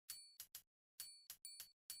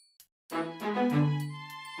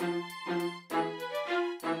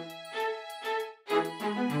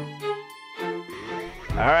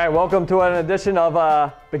All right, welcome to an edition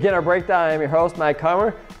of Beginner Breakdown. I'm your host, Mike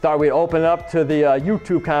Kummer. Thought we'd open up to the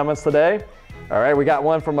YouTube comments today. All right, we got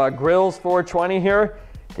one from Grills420 here.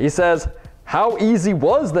 He says, how easy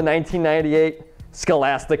was the 1998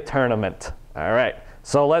 Scholastic tournament? All right,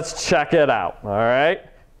 so let's check it out. All right,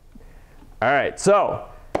 so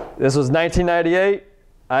this was 1998.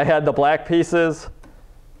 I had the black pieces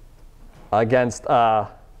against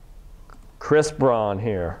Chris Braun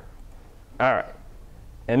here. All right.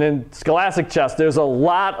 And in Scholastic chess, there's a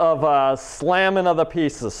lot of slamming of the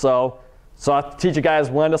pieces. So I'll teach you guys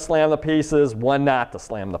when to slam the pieces, when not to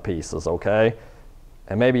slam the pieces, okay?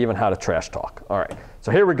 And maybe even how to trash talk. All right,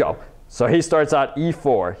 so here we go. So he starts out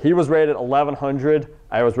E4. He was rated 1100.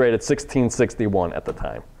 I was rated 1661 at the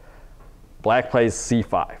time. Black plays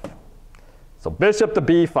C5. So bishop to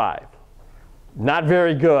B5. Not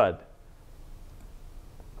very good.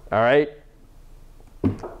 All right.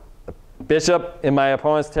 Bishop in my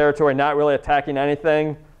opponent's territory, not really attacking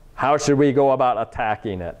anything. How should we go about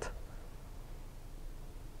attacking it?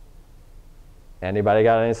 Anybody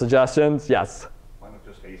got any suggestions? Yes? Why not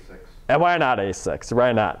just A6? And why not A6?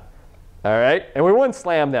 Why not? All right, and we wouldn't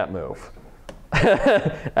slam that move.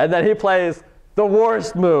 And then he plays the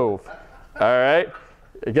worst move. All right,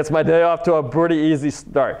 it gets my day off to a pretty easy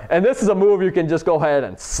start. And this is a move you can just go ahead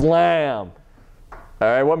and slam. All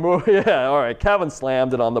right, what move? Yeah, all right, Kevin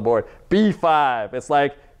slammed it on the board. B5, it's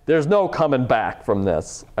like there's no coming back from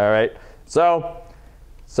this, all right? So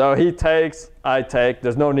he takes, I take.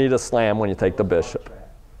 There's no need to slam when you take the bishop.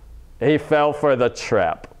 He fell for the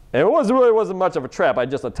trap. And it really wasn't much of a trap. I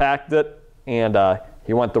just attacked it, and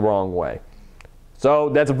he went the wrong way. So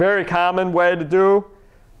that's a very common way to do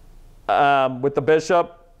with the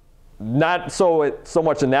bishop. Not so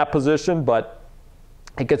much in that position, but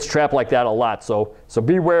it gets trapped like that a lot, so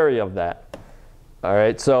be wary of that. All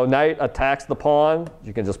right, so knight attacks the pawn.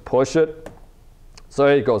 You can just push it.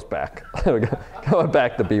 So he goes back. Going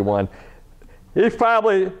back to B1. He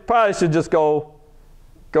probably should just go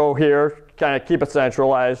here, kind of keep it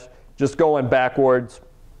centralized. Just going backwards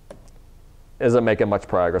isn't making much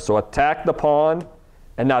progress. So attack the pawn,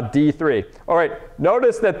 and now D3. All right,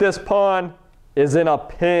 notice that this pawn is in a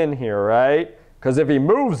pin here, right? Because if he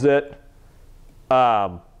moves it,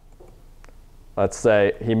 let's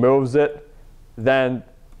say he moves it, then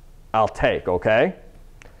I'll take, okay?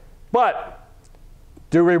 But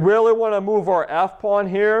do we really want to move our F pawn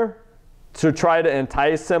here to try to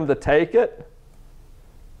entice him to take it?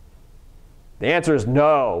 The answer is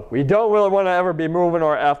no. We don't really want to ever be moving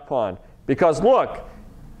our F pawn because look,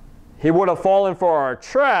 he would have fallen for our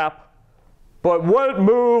trap, but what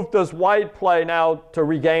move does white play now to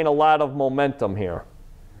regain a lot of momentum here?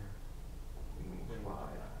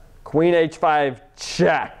 Queen H5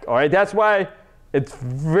 check. All right, that's why it's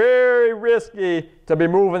very risky to be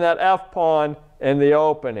moving that F pawn in the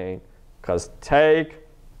opening. Because take,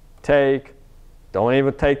 don't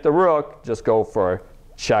even take the rook, just go for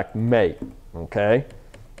checkmate. Okay?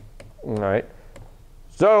 All right.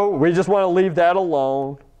 So we just want to leave that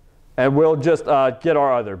alone, and we'll just get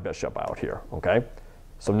our other bishop out here. Okay?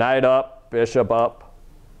 So knight up, bishop up,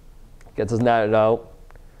 gets his knight out.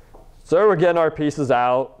 So we're getting our pieces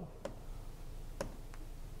out.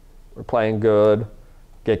 We're playing good,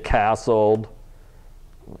 get castled.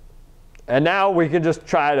 And now we can just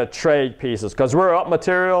try to trade pieces. Because we're up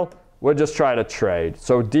material, we'll just try to trade.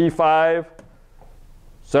 So D5,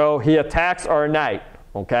 so he attacks our knight,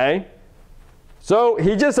 okay? So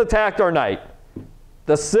he just attacked our knight.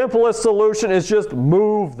 The simplest solution is just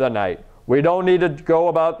move the knight. We don't need to go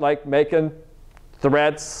about like making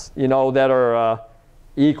threats, you know, that are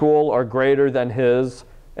equal or greater than his.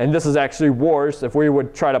 And this is actually worse if we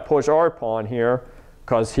would try to push our pawn here,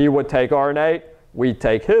 because he would take our knight, we'd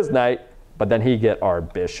take his knight, but then he'd get our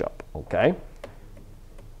bishop, okay?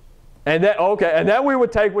 And then we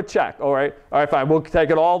would take with check, all right? All right, fine, we'll take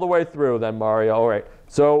it all the way through then, Mario, all right.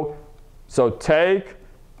 So take,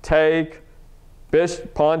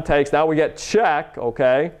 bishop, pawn takes, now we get check,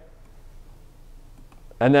 okay?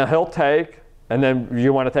 And then he'll take, and then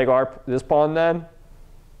you want to take this pawn then?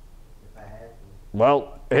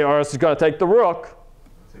 Well, or else he's going to take the rook.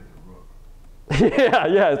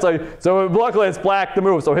 Yeah. So luckily it's black to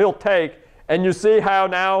move, so he'll take. And you see how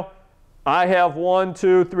now I have 1,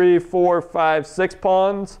 2, 3, 4, 5, 6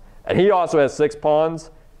 pawns, and he also has 6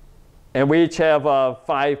 pawns, and we each have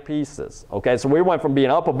 5 pieces. Okay, so we went from being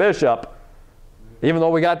up a bishop, even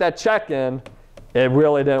though we got that check in, it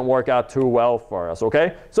really didn't work out too well for us.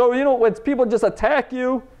 Okay, so you know when people just attack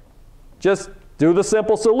you, just do the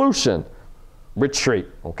simple solution. Retreat,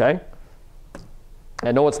 okay?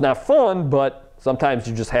 I know it's not fun, but sometimes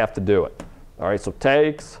you just have to do it. All right, so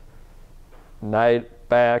takes, knight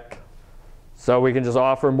back. So we can just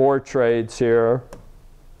offer more trades here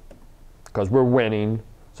because we're winning.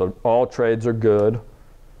 So all trades are good.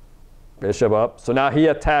 Bishop up. So now he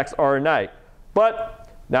attacks our knight. But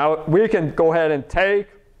now we can go ahead and take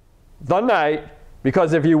the knight,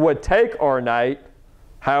 because if you would take our knight,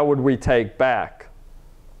 how would we take back?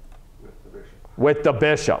 With the bishop. With the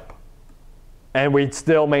bishop. And we'd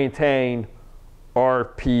still maintain our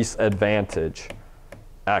piece advantage.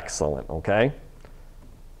 Excellent, okay?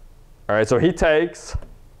 All right, so he takes,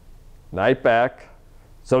 knight back.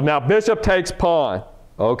 So now bishop takes pawn,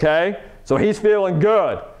 okay? So he's feeling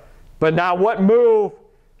good. But now what move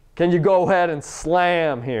can you go ahead and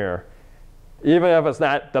slam here? Even if it's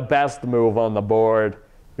not the best move on the board,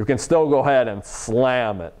 you can still go ahead and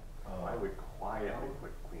slam it. I would quietly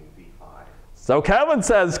put queen d5. So Kevin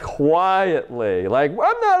says quietly, like, I'm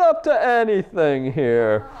not up to anything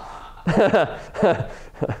here.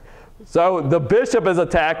 So the bishop is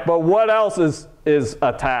attacked, but what else is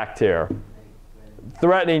attacked here?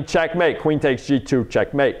 Threatening checkmate. Queen takes g2,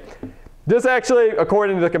 checkmate. This actually,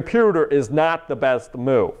 according to the computer, is not the best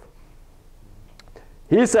move.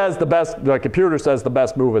 He says the computer says the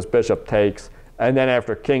best move is bishop takes, and then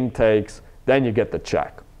after king takes, then you get the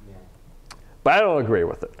check. Yeah. But I don't agree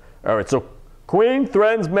with it. All right, so queen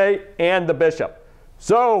threatens mate and the bishop.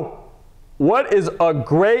 So what is a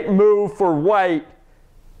great move for white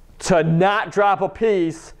to not drop a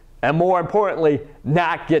piece, and more importantly,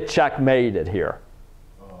 not get checkmated here?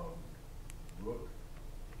 Rook.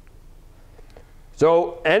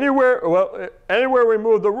 So anywhere we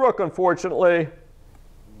move the rook, unfortunately,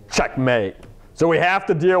 checkmate. So we have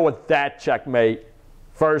to deal with that checkmate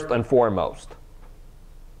first and foremost.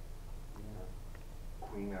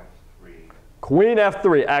 Queen f3. Queen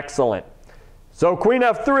f3, excellent. So queen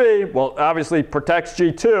f3, well, obviously protects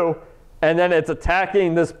g2, and then it's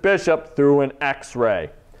attacking this bishop through an x-ray.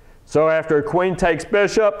 So after queen takes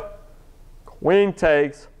bishop, queen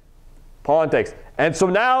takes, pawn takes. And so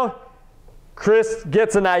now Chris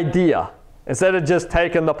gets an idea. Instead of just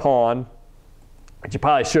taking the pawn, which you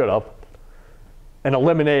probably should have, and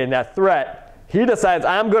eliminating that threat, he decides,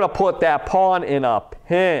 I'm going to put that pawn in a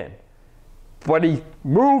pin. But he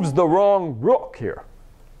moves the wrong rook here.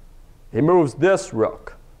 He moves this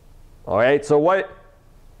rook. All right, so what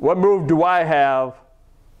move do I have?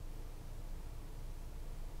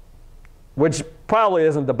 Which probably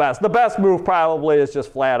isn't the best. The best move probably is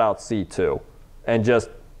just flat out c2 and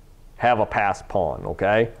just have a passed pawn,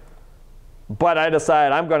 okay? But I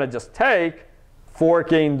decide I'm going to just take,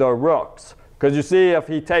 forking the rooks. Because you see, if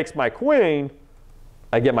he takes my queen,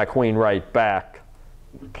 I get my queen right back,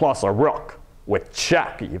 plus a rook with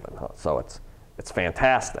check even. So it's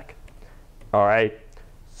fantastic. All right.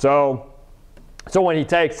 So when he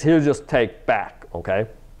takes, he'll just take back, okay?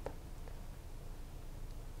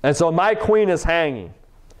 And so my queen is hanging.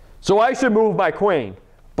 So I should move my queen.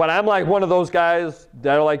 But I'm like one of those guys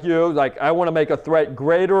that are like you, like I want to make a threat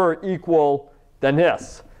greater or equal than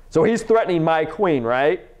this. So he's threatening my queen,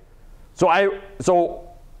 right? So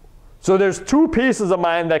there's two pieces of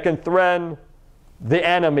mine that can threaten the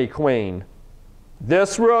enemy queen.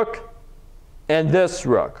 This rook and this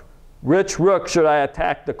rook. Which rook should I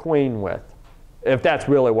attack the queen with? If that's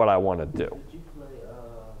really what I want to do. Did you play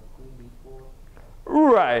queen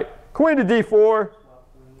d4? Right. Queen to d4.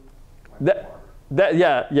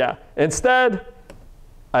 Yeah. Instead,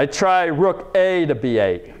 I try rook a to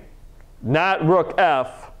b8. Not rook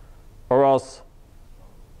f, or else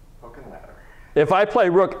Hook and ladder. if I play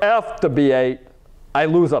rook f to b8, I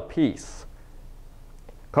lose a piece.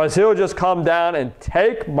 Because he'll just come down and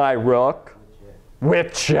take my rook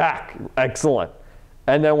with check. Excellent.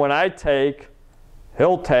 And then when I take,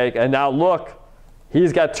 he'll take. And now look,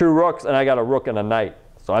 he's got two rooks, and I got a rook and a knight.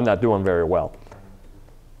 So I'm not doing very well.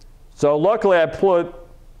 So luckily, I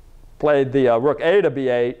played the rook a to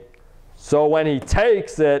b8. So when he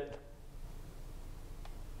takes it,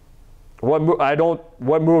 what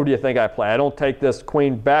move do you think I play? I don't take this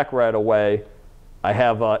queen back right away. I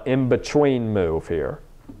have an in-between move here.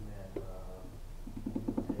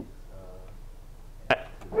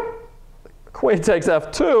 Queen takes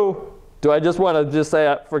f2. Do I just want to just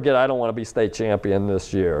say, forget, I don't want to be state champion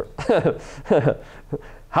this year?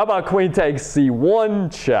 How about queen takes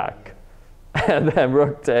c1 check? And then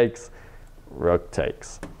rook takes, rook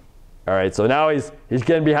takes. All right, so now he's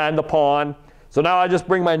getting behind the pawn. So now I just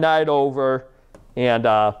bring my knight over, and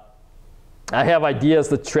I have ideas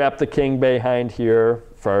to trap the king behind here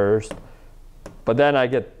first. But then I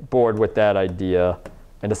get bored with that idea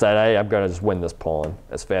and decide, hey, I'm going to just win this pawn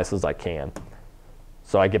as fast as I can.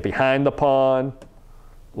 So I get behind the pawn,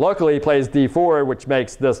 Luckily, he plays d4, which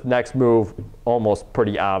makes this next move almost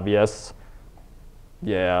pretty obvious.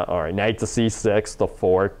 Yeah, all right, knight to c6, the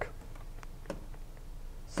fork.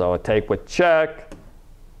 So a take with check,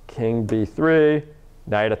 king b3,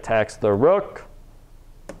 knight attacks the rook.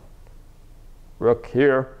 Rook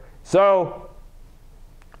here. So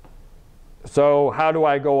how do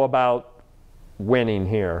I go about winning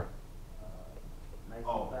here?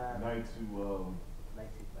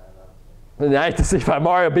 Knight to c5.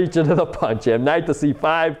 Mario beat you to the punch. Yeah, knight to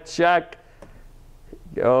c5, check.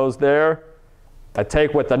 Goes there. I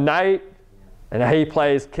take with the knight, and he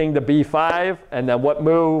plays king to b5. And then what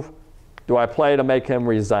move do I play to make him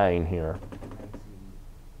resign here?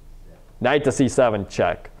 Knight to c7,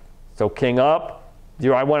 check. So king up.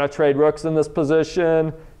 Do I want to trade rooks in this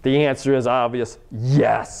position? The answer is obvious,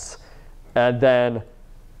 yes. And then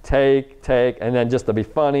take, and then just to be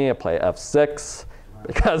funny, I play f6.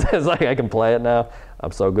 Because it's like I can play it now.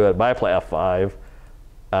 I'm so good. But I play f5,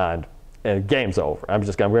 and game's over. I'm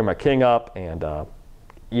just going to bring my king up and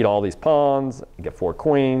eat all these pawns, get 4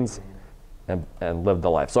 queens, and live the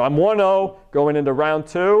life. So I'm 1-0 going into round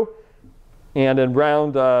 2. And in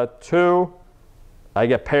round 2, I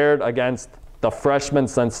get paired against the freshman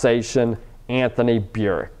sensation, Anthony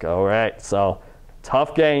Burich. All right, so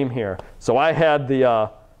tough game here. So I had the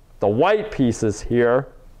white pieces here.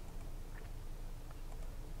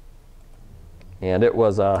 And it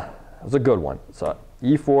was a good one. So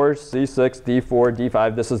e4, c6, d4,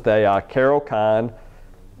 d5. This is the Caro-Kann,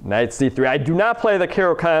 knight c3. I do not play the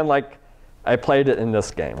Caro-Kann like I played it in this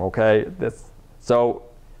game, okay? So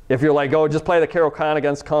if you're like, oh, just play the Caro-Kann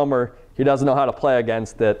against Kummer, he doesn't know how to play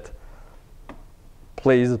against it,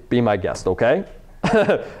 please be my guest, okay?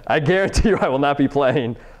 I guarantee you I will not be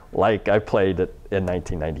playing like I played it in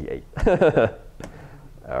 1998.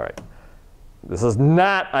 All right. This is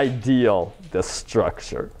not ideal, this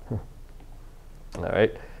structure. All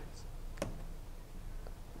right.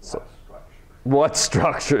 So, what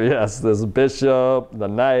structure? Yes, this bishop, the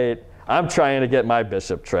knight. I'm trying to get my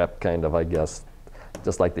bishop trapped, kind of, I guess,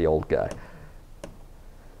 just like the old guy.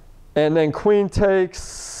 And then queen takes.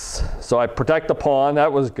 So I protect the pawn.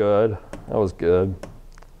 That was good. That was good.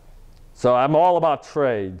 So I'm all about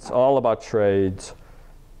trades, all about trades.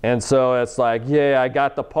 And so it's like, yeah, I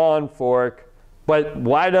got the pawn fork. But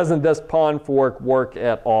why doesn't this pawn fork work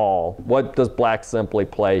at all? What does black simply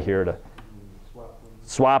play here to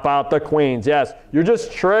swap out the queens? Yes, you're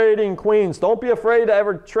just trading queens. Don't be afraid to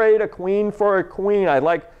ever trade a queen for a queen. I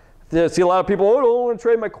like to see a lot of people, oh, I don't want to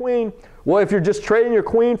trade my queen. Well, if you're just trading your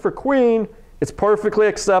queen for queen, it's perfectly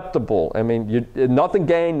acceptable. I mean, nothing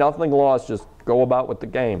gained, nothing lost. Just go about with the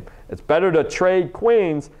game. It's better to trade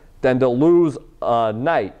queens than to lose a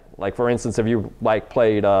knight. Like, for instance, if you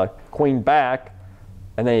played queen back,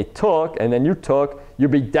 and then he took, and then you took,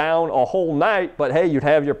 you'd be down a whole knight, but hey, you'd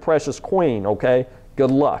have your precious queen, okay?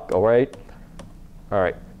 Good luck, all right? All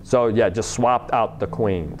right, so yeah, just swapped out the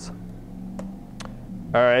queens.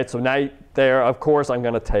 All right, so knight there, of course I'm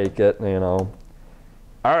gonna take it, you know.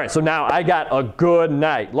 All right, so now I got a good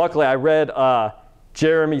knight. Luckily, I read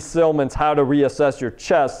Jeremy Silman's How to Reassess Your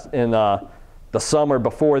Chess in the summer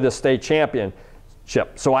before this state championship.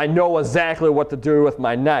 So I know exactly what to do with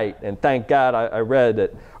my knight, and thank God I read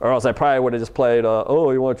it, or else I probably would have just played,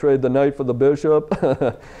 oh, you want to trade the knight for the bishop?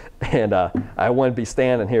 And I wouldn't be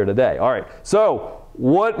standing here today. All right, so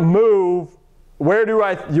what move, where do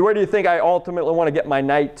you think I ultimately want to get my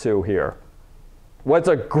knight to here? What's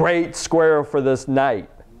a great square for this knight?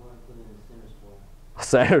 You want to put it in the center square. A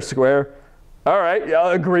center square? All right,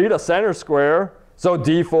 yeah, agreed, a center square. So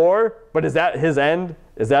d4, but is that his end?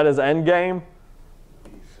 Is that his end game?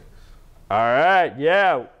 All right,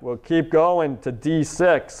 yeah, we'll keep going to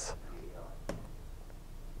d6.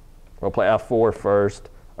 We'll play f4 first.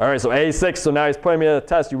 All right, so a6, so now he's putting me to the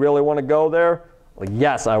test. You really want to go there? Like,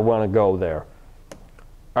 yes, I want to go there.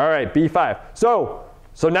 All right, b5.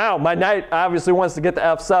 So now my knight obviously wants to get to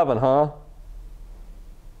f7, huh?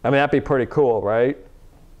 I mean, that'd be pretty cool, right?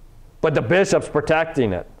 But the bishop's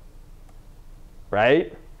protecting it,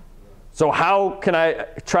 right? So how can I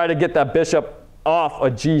try to get that bishop off a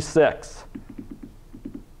g6?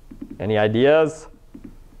 Any ideas?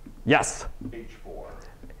 Yes? H4.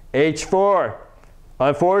 H4.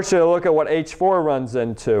 Unfortunately, look at what H4 runs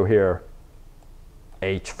into here.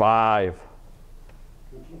 H5.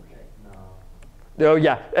 Oh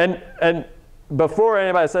yeah, and before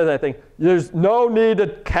anybody says anything, there's no need to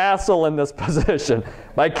castle in this position.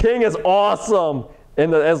 My king is awesome,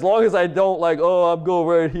 as long as I don't I'm going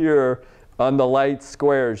right here on the light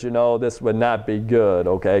squares, you know, this would not be good,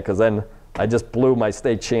 okay? Because then I just blew my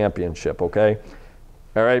state championship, okay?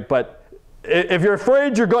 All right, but if you're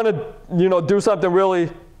afraid you're going to, do something really,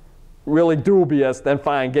 really dubious, then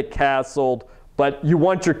fine, get castled. But you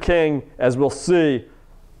want your king, as we'll see,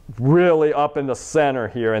 really up in the center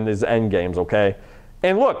here in these end games, okay?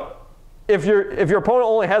 And look, if your opponent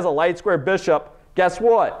only has a light square bishop, guess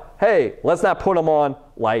what? Hey, let's not put them on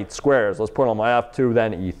light squares. Let's put them on F2,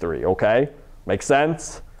 then E3, okay? Make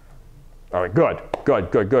sense? All right, good.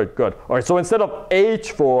 All right, so instead of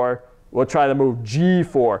H4, we'll try to move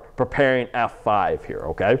G4, preparing F5 here,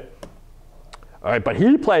 okay? All right, but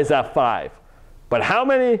he plays F5. But how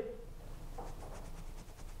many?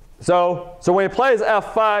 So when he plays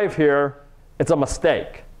F5 here, it's a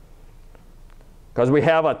mistake, because we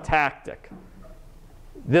have a tactic.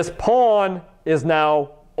 This pawn is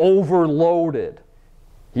now overloaded.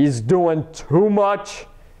 He's doing too much,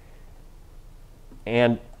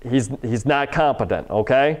 and he's not competent,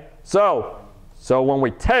 okay? So when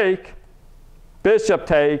we take, bishop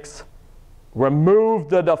takes, remove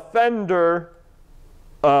the defender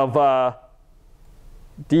of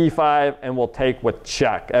D5, and we'll take with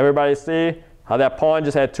check. Everybody see how that pawn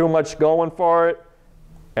just had too much going for it?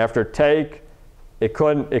 After take, it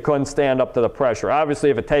couldn't stand up to the pressure.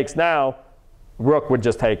 Obviously, if it takes now, rook would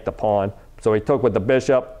just take the pawn. So he took with the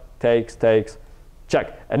bishop, takes,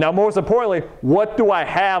 check. And now most importantly, what do I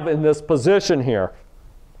have in this position here?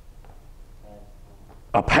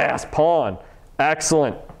 A passed pawn.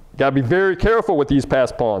 Excellent. Got to be very careful with these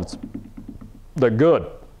passed pawns. They're good.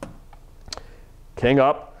 King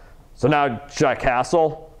up. So now should I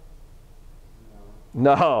castle?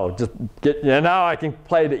 No, just get, now I can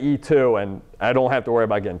play to E2 and I don't have to worry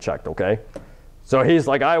about getting checked, okay? So he's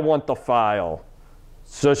like, I want the file.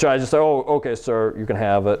 So should I just say, oh, okay, sir, you can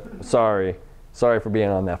have it. Sorry for being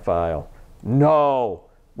on that file. No,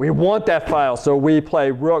 we want that file, so we play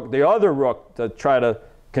rook, the other rook, to try to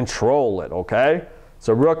control it, okay?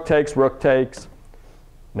 So rook takes.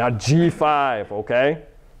 Now G5, okay?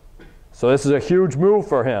 So this is a huge move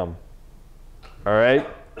for him, all right?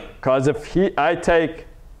 Because if I take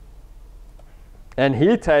and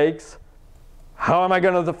he takes, how am I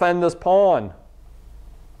going to defend this pawn?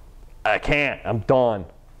 I can't. I'm done.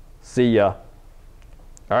 See ya.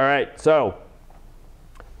 All right, so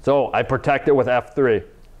I protect it with F3.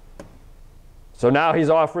 So now he's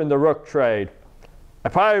offering the rook trade. I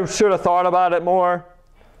probably should have thought about it more.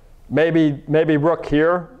 Maybe rook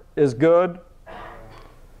here is good.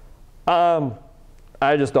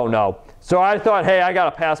 I just don't know. So I thought, hey, I got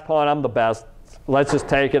a passed pawn. I'm the best. Let's just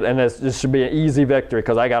take it, and this should be an easy victory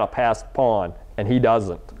because I got a passed pawn, and he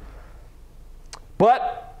doesn't.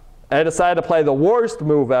 But I decided to play the worst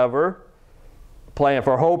move ever, playing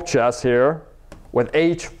for hope chess here, with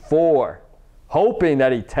H4, hoping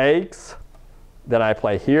that he takes. Then I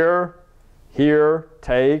play here,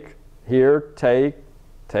 take,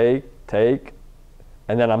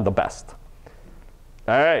 and then I'm the best.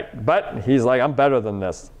 All right, but he's like, I'm better than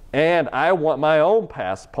this. And I want my own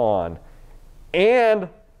passed pawn. And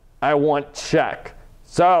I want check.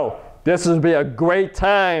 So this would be a great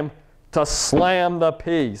time to slam the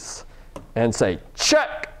piece and say,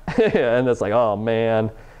 check. And it's like, oh,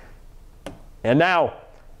 man. And now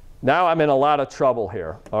I'm in a lot of trouble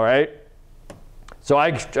here, all right? So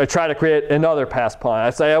I try to create another passed pawn. I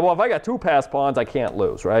say, well, if I got two passed pawns, I can't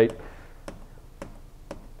lose, right?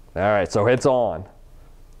 All right, so it's on.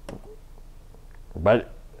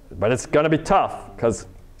 But it's going to be tough because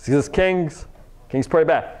this king's pretty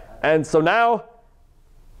bad. And so now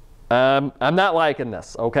I'm not liking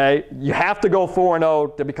this, okay? You have to go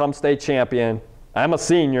 4-0 to become state champion. I'm a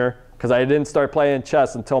senior because I didn't start playing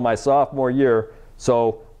chess until my sophomore year.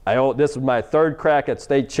 So this is my third crack at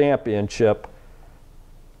state championship.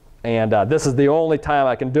 And this is the only time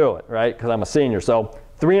I can do it, right? Because I'm a senior. So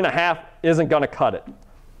 3.5 isn't going to cut it.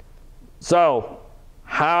 So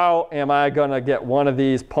how am I going to get one of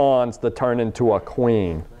these pawns to turn into a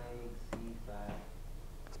queen?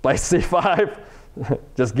 Play C5.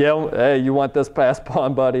 Just give him, hey, you want this passed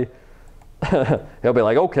pawn, buddy? He'll be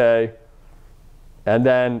like, okay. And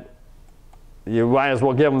then you might as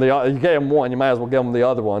well give him you gave him one, you might as well give him the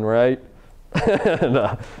other one, right?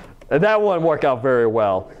 And that wouldn't work out very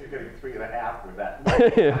well. You're getting 3.5 for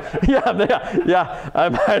that. yeah, I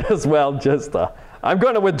might as well just, I'm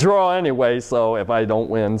going to withdraw anyway, so if I don't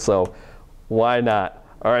win, so why not?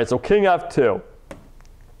 All right, so king F2. All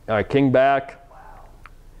right, king back.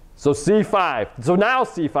 So C5. So now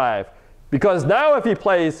C5. Because now if he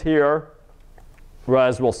plays here,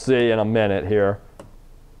 as we'll see in a minute here.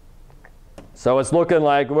 So it's looking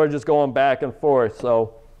like we're just going back and forth.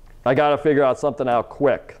 So I got to figure out something out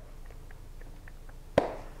quick.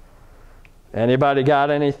 Anybody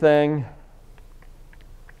got anything?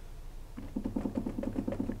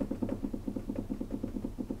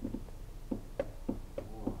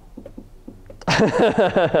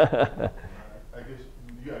 I guess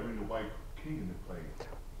you gotta bring the white king into play.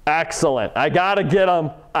 Excellent. I gotta get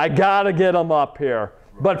him up here.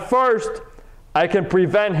 But first, I can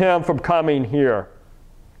prevent him from coming here.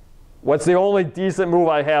 What's the only decent move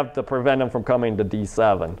I have to prevent him from coming to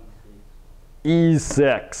D7?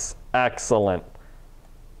 E6. Excellent.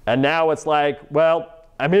 And now it's like, well,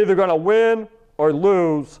 I'm either going to win or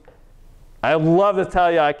lose. I'd love to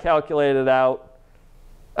tell you I calculated out.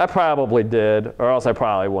 I probably did, or else I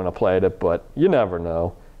probably wouldn't have played it, but you never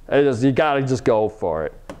know. You got to just go for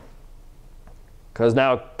it. Because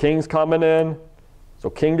now king's coming in. So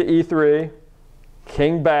king to E3,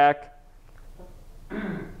 king back.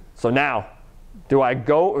 So now, do I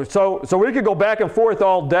go? So we could go back and forth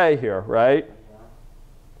all day here, right?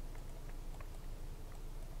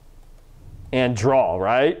 And draw,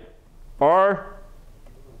 right? Or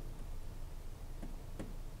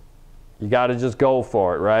you got to just go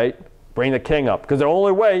for it, right? Bring the king up. Because the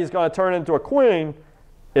only way he's going to turn into a queen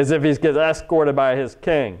is if he gets escorted by his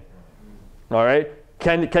king. All right?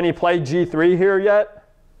 Can he play G3 here yet?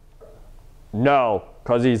 No,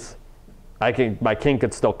 because my king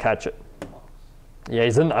could still catch it. Yeah,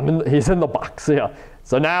 he's in the box. Yeah.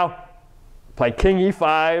 So now, play king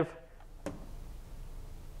E5.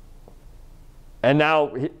 And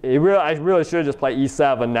now, I really should just play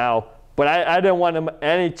E7 now. But I didn't want him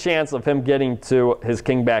any chance of him getting to his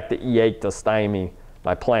king back to E8 to stymie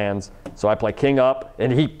my plans. So I play king up,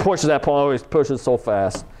 and he pushes that pawn. Always pushes so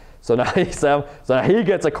fast. So now E7. So now he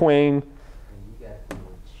gets a queen.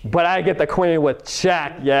 But I get the queen with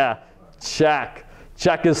check. Yeah, check.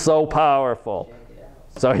 Check is so powerful.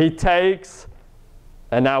 So he takes,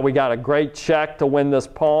 and now we got a great check to win this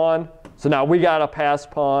pawn. So now we got a pass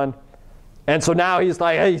pawn. And so now he's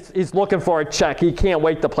like, hey, he's looking for a check. He can't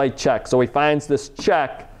wait to play check. So he finds this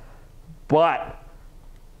check, but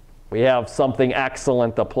we have something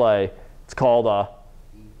excellent to play. It's called a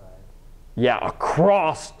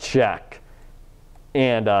cross check.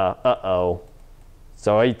 And uh-oh.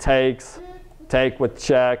 So he take with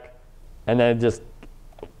check, and then just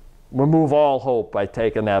remove all hope by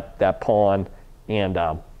taking that pawn. And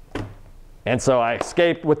so I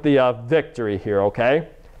escaped with the victory here, okay?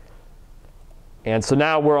 And so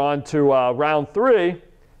now we're on to round 3.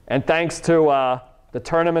 And thanks to the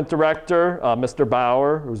tournament director, Mr.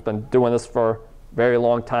 Bauer, who's been doing this for a very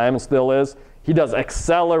long time and still is, he does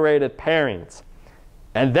accelerated pairings.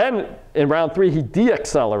 And then in round 3, he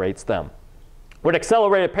deaccelerates them. What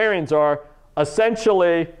accelerated pairings are,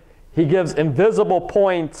 essentially, he gives invisible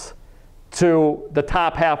points to the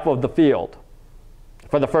top half of the field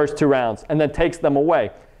for the first 2 rounds, and then takes them away.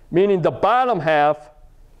 Meaning the bottom half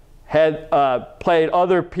had played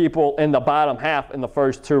other people in the bottom half in the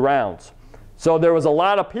first 2 rounds. So there was a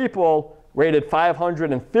lot of people rated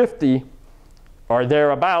 550 or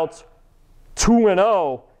thereabouts,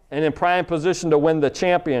 2-0, and in prime position to win the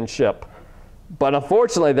championship. But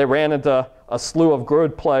unfortunately, they ran into a slew of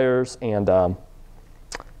good players, and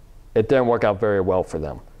it didn't work out very well for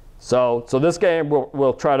them. So this game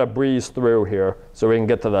we'll try to breeze through here so we can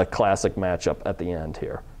get to the classic matchup at the end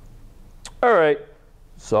here. All right,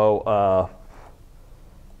 so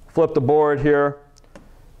flip the board here.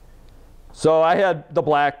 So I had the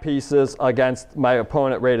black pieces against my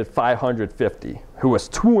opponent rated 550, who was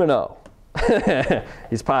 2-0.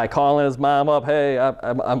 He's probably calling his mom up, hey,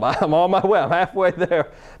 I'm on my way, I'm halfway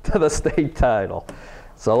there to the state title.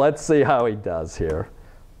 So let's see how he does here.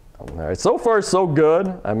 All right, so far so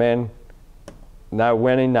good. I mean, not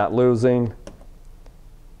winning, not losing.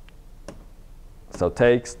 So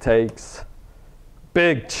takes,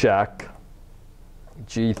 big check,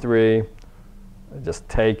 G3, just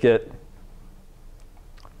take it.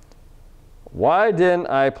 Why didn't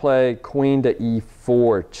I play queen to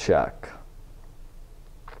E4 check?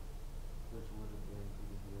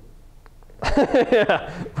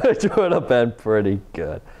 Yeah, which would have been pretty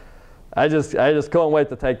good. I just couldn't wait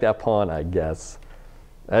to take that pawn, I guess.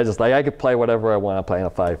 I could play whatever I want to play in a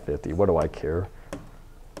 550. What do I care?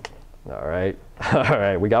 All right. All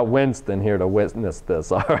right, we got Winston here to witness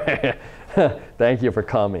this. All right. Thank you for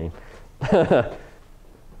coming.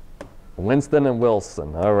 Winston and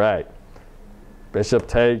Wilson. All right. Bishop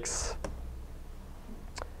takes.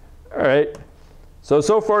 All right.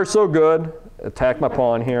 So far so good. Attack my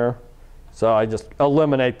pawn here. So I just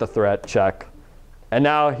eliminate the threat, check. And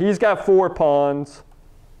now he's got 4 pawns,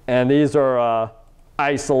 and these are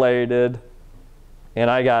isolated. And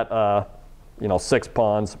I got 6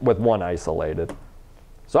 pawns with 1 isolated.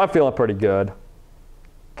 So I'm feeling pretty good.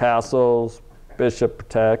 Castles, bishop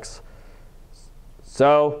protects.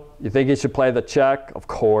 So you think he should play the check? Of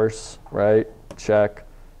course, right? Check.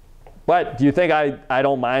 But do you think I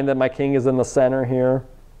don't mind that my king is in the center here?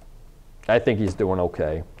 I think he's doing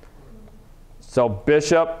okay. So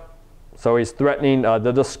bishop, so he's threatening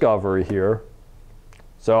the discovery here.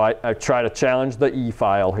 So I try to challenge the E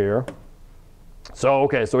file here. So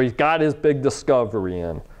okay, so he's got his big discovery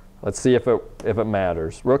in. Let's see if it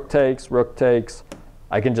matters. Rook takes, rook takes.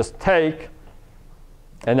 I can just take.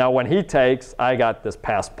 And now when he takes, I got this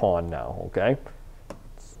passed pawn now, okay?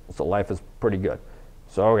 So life is pretty good.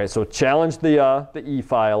 So okay, so challenge the E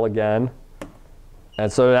file again.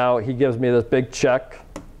 And so now he gives me this big check.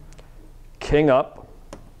 King up.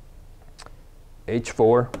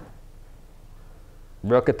 H4.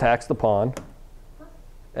 Rook attacks the pawn.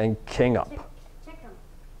 And king up.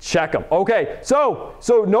 Check him. Okay, so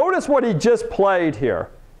notice what he just played here.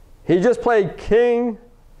 He just played king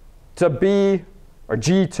to B or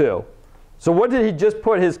G2. So what did he just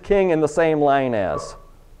put his king in the same line as?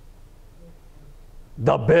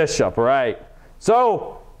 The bishop, right?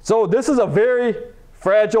 So this is a very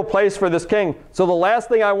fragile place for this king. So the last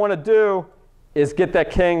thing I want to do is get that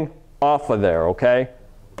king off of there, okay?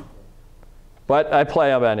 But I play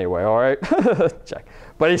him anyway, all right? Check.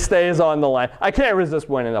 But he stays on the line. I can't resist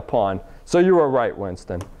winning a pawn. So you were right,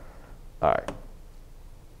 Winston. All right.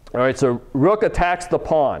 All right, so rook attacks the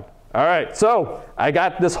pawn. All right, so I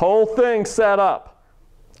got this whole thing set up.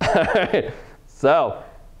 All right.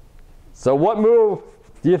 So what move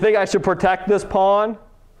do you think I should protect this pawn?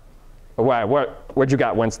 What'd you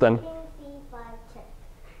got, Winston? King C5 check.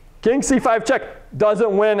 King C5 check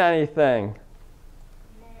doesn't win anything.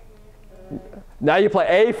 Now you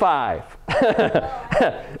play A5.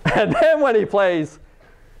 And then when he plays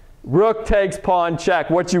rook takes pawn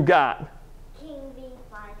check, what you got? King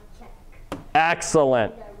B5 check.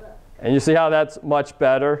 Excellent. And you see how that's much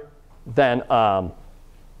better than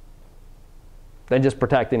just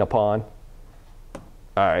protecting a pawn?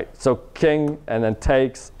 All right, so king and then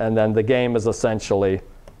takes, and then the game is essentially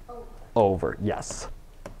over. Yes.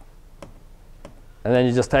 And then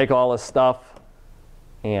you just take all his stuff,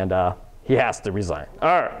 and he has to resign.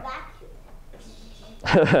 All right.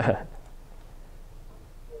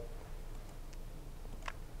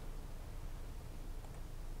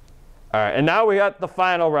 All right, and now we got the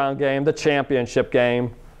final round game, the championship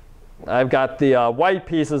game. I've got the white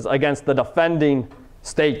pieces against the defending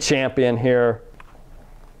state champion here.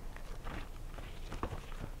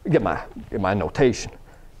 Get my notation.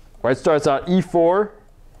 All right, starts out E4,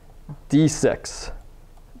 D6,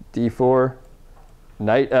 D4,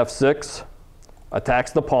 knight F6,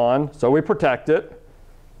 attacks the pawn, so we protect it.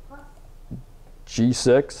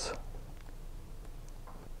 G6,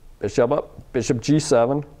 bishop up, bishop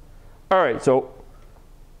G7. All right,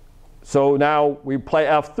 so now we play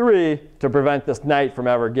F3 to prevent this knight from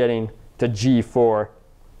ever getting to G4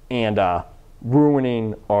 and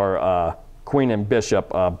ruining our queen and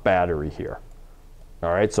bishop battery here. All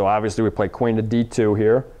right, so obviously we play queen to D2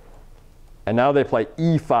 here. And now they play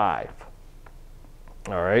E5.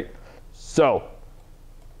 All right, so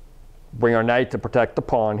bring our knight to protect the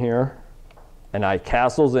pawn here. And I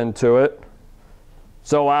castles into it.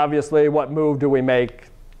 So obviously, what move do we make?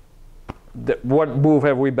 What move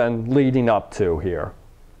have we been leading up to here?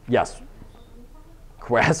 Yes.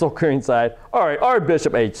 Castle queenside. All right, our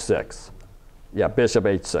bishop H6. Yeah, bishop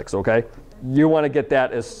H6, okay? You want to get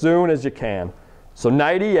that as soon as you can. So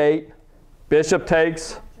knight E8, bishop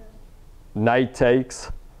takes, knight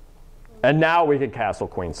takes, and now we can castle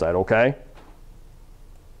queenside, okay?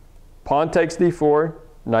 Pawn takes D4,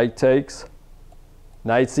 knight takes,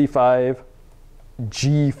 knight C5,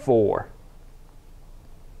 G4.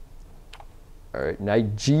 All right,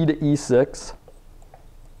 knight G to E6.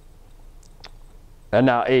 And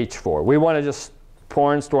now H4. We want to just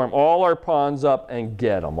pawn storm all our pawns up and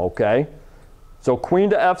get them, okay? So queen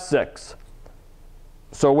to F6.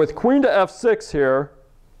 So with queen to F6 here,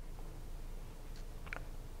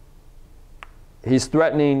 he's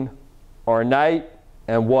threatening our knight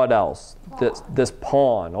and what else? This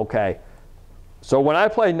pawn, okay? So when I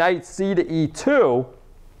play knight C to E2,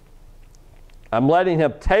 I'm letting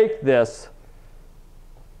him take this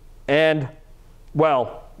and,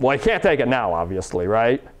 well, he can't take it now, obviously,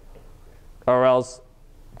 right? Or else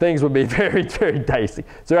things would be very, very dicey.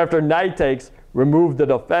 So after knight takes, remove the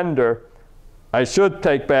defender, I should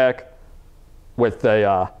take back with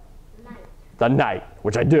the knight,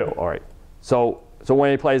 which I do, all right. So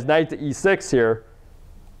when he plays knight to E6 here,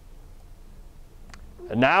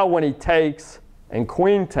 and now when he takes and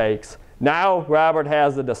queen takes, now Robert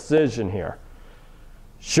has a decision here.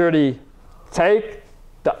 Should he take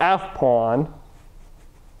the F pawn,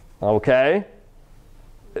 okay?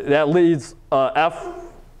 That leads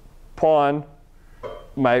F pawn,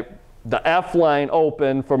 my the F line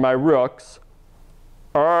open for my rooks?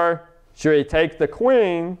 Or should he take the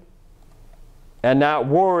queen and not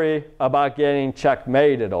worry about getting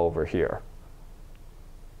checkmated over here?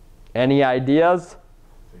 Any ideas?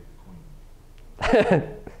 Take the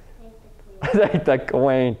queen. Take the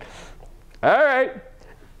queen. All right.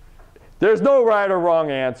 There's no right or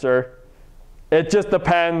wrong answer. It just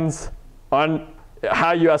depends on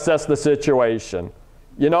how you assess the situation.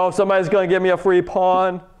 You know, if somebody's going to give me a free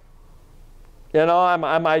pawn, you know, I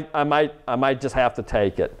might just have to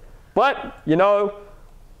take it. But, you know,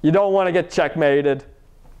 you don't want to get checkmated.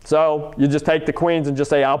 So you just take the queens and just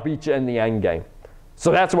say, I'll beat you in the end game.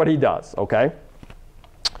 So that's what he does, okay?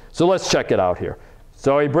 So let's check it out here.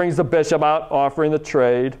 So he brings the bishop out, offering the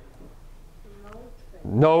trade.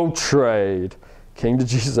 No trade. King to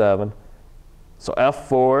g7. So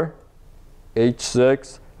f4,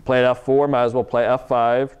 h6. Played f4, might as well play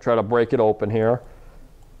f5. Try to break it open here.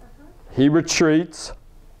 He retreats.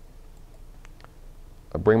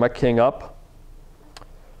 I bring my king up.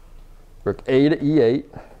 Rook a to e8.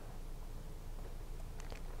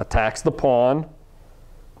 Attacks the pawn.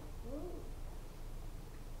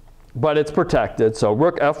 But it's protected, so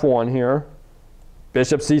rook f1 here.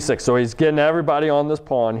 Bishop c6, so he's getting everybody on this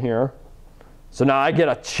pawn here. So now I get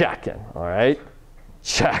a check in, all right?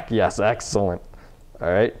 Check, yes, excellent. All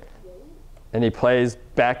right, and he plays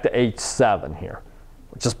back to h7 here,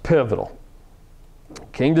 which is pivotal.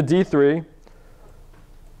 King to d3,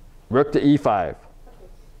 rook to e5.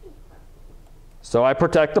 So I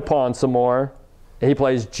protect the pawn some more, and he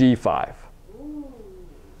plays g5.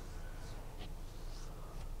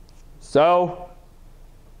 So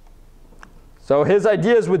his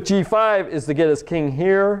ideas with g5 is to get his king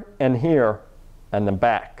here, and then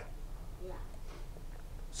back.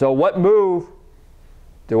 So what move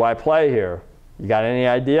do I play here? You got any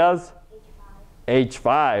ideas? H5.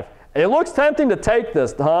 H5. It looks tempting to take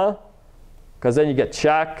this, huh? Because then you get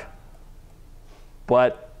check.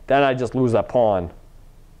 But then I just lose that pawn.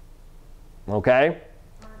 Okay?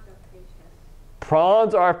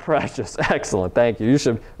 Pawns are precious. Excellent. Thank you.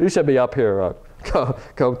 You should be up here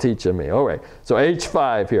co-teaching me. All right. So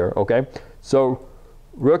h5 here. Okay. So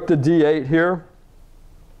rook to d8 here.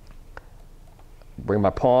 Bring my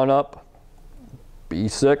pawn up.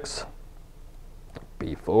 b6.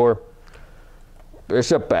 b4.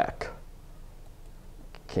 Bishop back.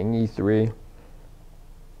 King e3.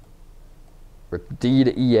 Rook d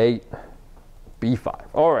to e8. b5.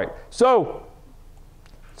 All right. So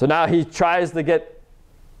now he tries to get,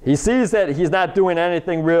 he sees that he's not doing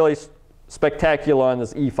anything really spectacular on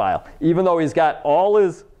this e-file. Even though he's got all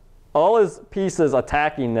his pieces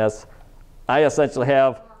attacking this, I essentially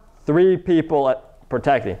have 3 people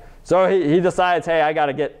protecting. So he decides, hey, I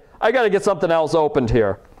gotta get something else opened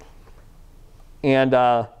here. And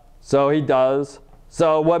so he does.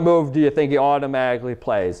 So what move do you think he automatically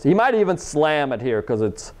plays? He might even slam it here because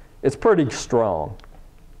it's pretty strong.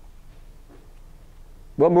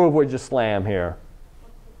 What move would you slam here?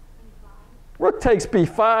 Rook takes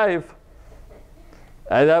b5.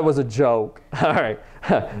 That was a joke. All right.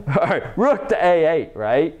 All right. Rook to a8,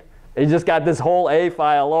 right? You just got this whole a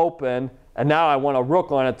file open, and now I want a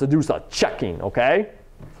rook on it to do some checking, okay?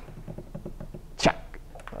 Check.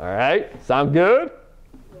 All right. Sound good?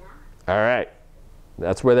 Yeah. All right.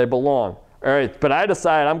 That's where they belong. All right. But I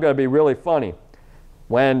decide I'm going to be really funny.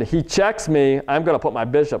 When he checks me, I'm going to put my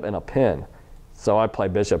bishop in a pin. So I play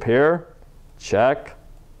bishop here, check,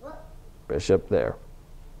 bishop there.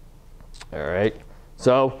 All right.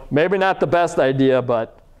 So maybe not the best idea,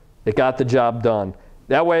 but it got the job done.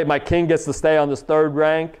 That way my king gets to stay on this 3rd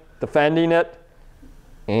rank, defending it,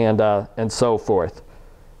 and so forth.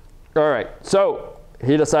 All right. So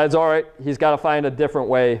he decides, all right, he's got to find a different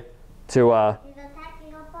way to. He's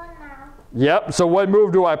attacking a pawn now. Yep. So what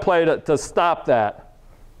move do I play to stop that?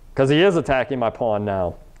 Because he is attacking my pawn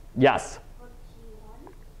now. Yes.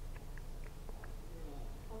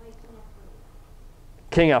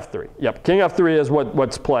 King f3. Yep, king f3 is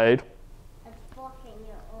what's played. It's blocking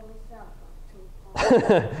your own self.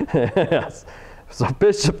 Yes. So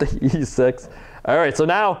bishop to e6. All right, so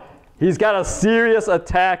now he's got a serious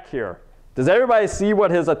attack here. Does everybody see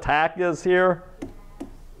what his attack is here?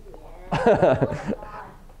 Yes.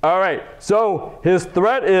 All right, so his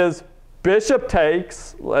threat is bishop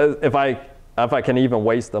takes, if I can even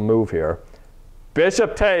waste a move here.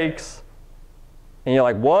 Bishop takes, and you're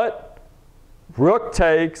like, what? Rook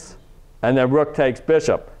takes, and then rook takes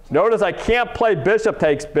bishop. Notice I can't play bishop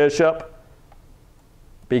takes bishop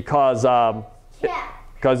because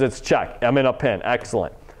it's check. I'm in a pin.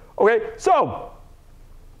 Excellent. Okay, so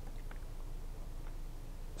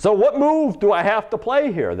what move do I have to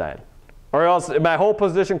play here then? or else my whole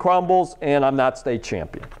position crumbles and I'm not state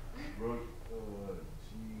champion. Rook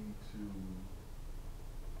G2.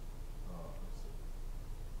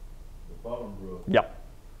 The bottom rook. Yep.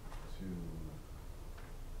 To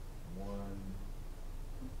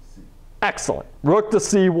 1C. Excellent. Rook to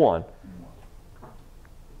C1.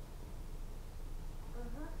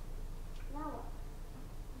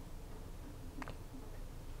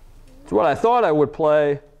 It's what I thought I would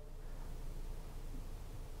play,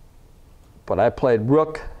 but I played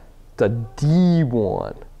rook to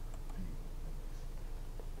D1.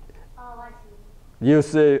 Oh, I see. You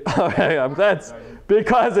see, okay, that's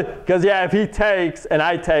because yeah, if he takes and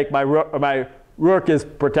I take, my rook is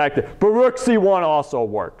protected. But rook C1 also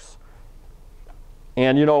works.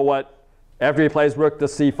 And you know what? After he plays rook to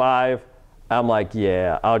C5, I'm like,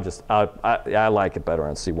 yeah, I like it better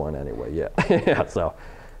on C1 anyway. Yeah, yeah.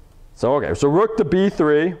 So okay, so rook to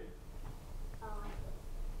B3. Oh, I see.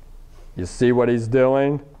 You see what he's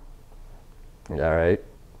doing? All right.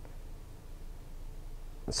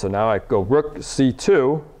 So now I go rook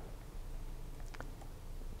C2,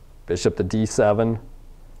 bishop to D7,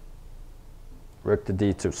 rook to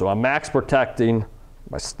D2. So I'm max protecting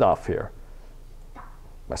my stuff here.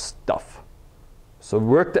 My stuff. So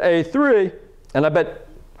rook to A3, and I bet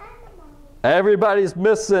everybody's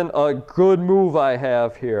missing a good move I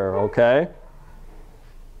have here, okay?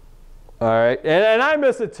 All right, and I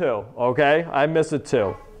miss it too, okay? I miss it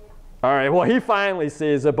too. All right, well, he finally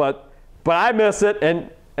sees it, but I miss it,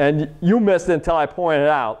 and you missed it until I pointed it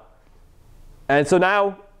out. And so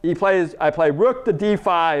now I play rook to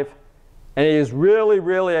D5, and he's really,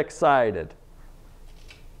 really excited.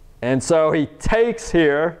 And so he takes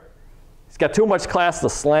here. He's got too much class to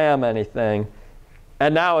slam anything.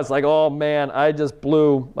 And now it's like, oh man, I just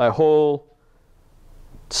blew my whole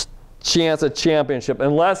chance at championship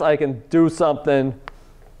unless I can do something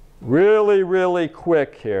really, really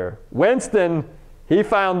quick here. Winston, he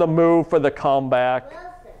found the move for the comeback.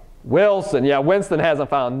 Wilson, yeah, Winston hasn't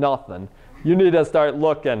found nothing. You need to start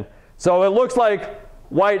looking. So it looks like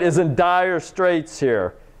white is in dire straits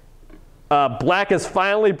here. Black has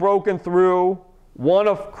finally broken through one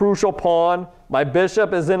of crucial pawn. My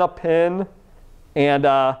bishop is in a pin. And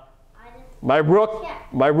my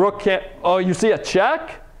rook can't, oh, you see a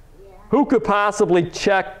check? Yeah. Who could possibly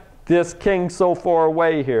check this king so far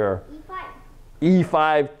away here? E5.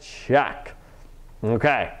 E5 check.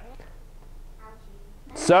 Okay.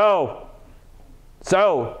 So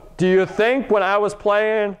do you think when I was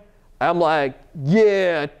playing, I'm like,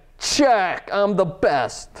 yeah, check, I'm the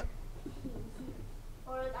best.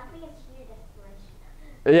 Or I think it's sheer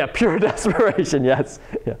desperation. Yeah, pure desperation, yes.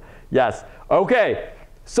 Yeah. Yes. Okay,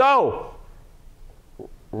 so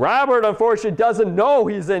Robert unfortunately doesn't know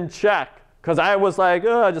he's in check because I was like,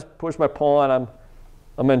 oh, I just pushed my pawn.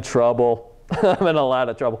 I'm in trouble. I'm in a lot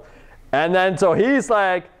of trouble. And then so he's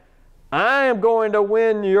like, I am going to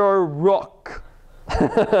win your rook.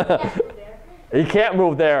 He can't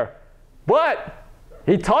move there. But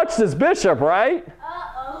he touched his bishop, right?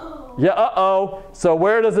 Uh-oh. Yeah, uh-oh. So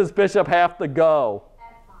where does his bishop have to go?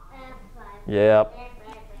 F5. Yep.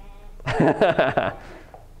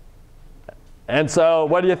 And so,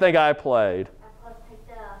 what do you think I played?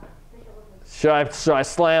 Should I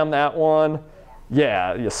slam that one?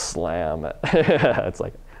 Yeah, you slam it. It's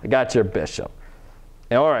like, I got your bishop.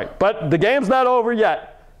 All right, but the game's not over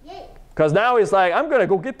yet. Because now he's like, I'm going to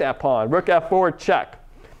go get that pawn. Rook F4 check.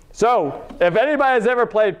 So, if anybody's ever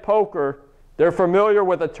played poker, they're familiar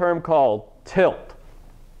with a term called tilt.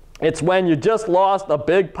 It's when you just lost a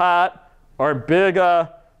big pot or big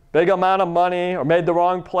amount of money or made the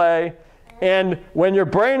wrong play. And when your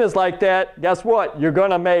brain is like that, guess what? You're going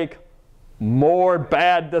to make more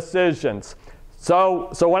bad decisions. So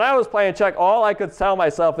when I was playing check, all I could tell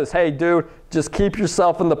myself is, hey, dude, just keep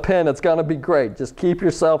yourself in the pin. It's going to be great. Just keep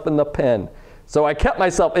yourself in the pin. So I kept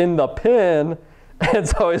myself in the pin. And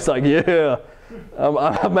so it's like, yeah,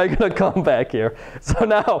 I'm making a comeback here. So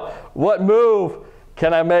now, what move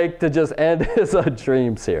can I make to just end his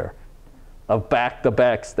dreams here of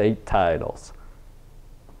back-to-back state titles?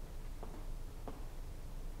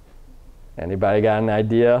 Anybody got an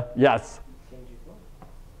idea? Yes.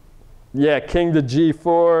 Yeah, king to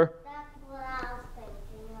G4. That's what I was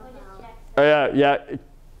thinking about. Oh, yeah.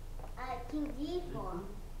 King D4.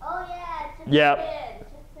 Oh yeah, it's a Yeah.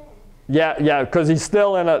 pin. Yeah, because he's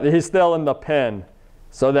still in the pin.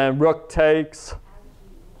 So then rook takes.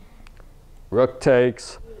 Rook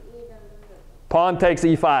takes. Pawn takes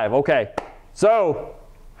E5. Okay. So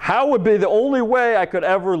how would be the only way I could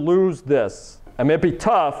ever lose this? I mean, it'd be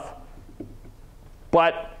tough,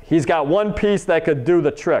 but he's got one piece that could do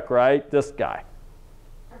the trick, right? This guy.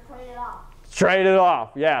 I played it off. Trade it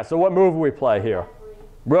off. Yeah, so what move do we play here?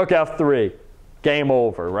 Rook F3. Game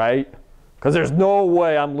over, right? Because there's no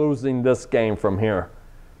way I'm losing this game from here.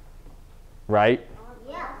 Right?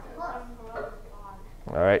 Yeah,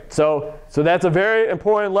 All right, so that's a very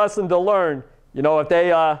important lesson to learn. You know, if they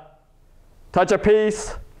touch a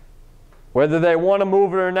piece, whether they want to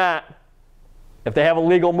move it or not, if they have a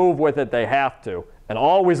legal move with it, they have to. And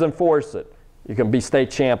always enforce it. You can be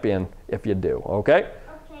state champion if you do, okay? Okay.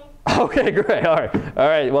 Okay, great, all right. All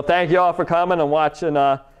right, well, thank you all for coming and watching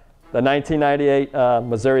the 1998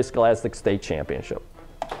 Missouri Scholastic State Championship.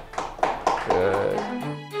 Good.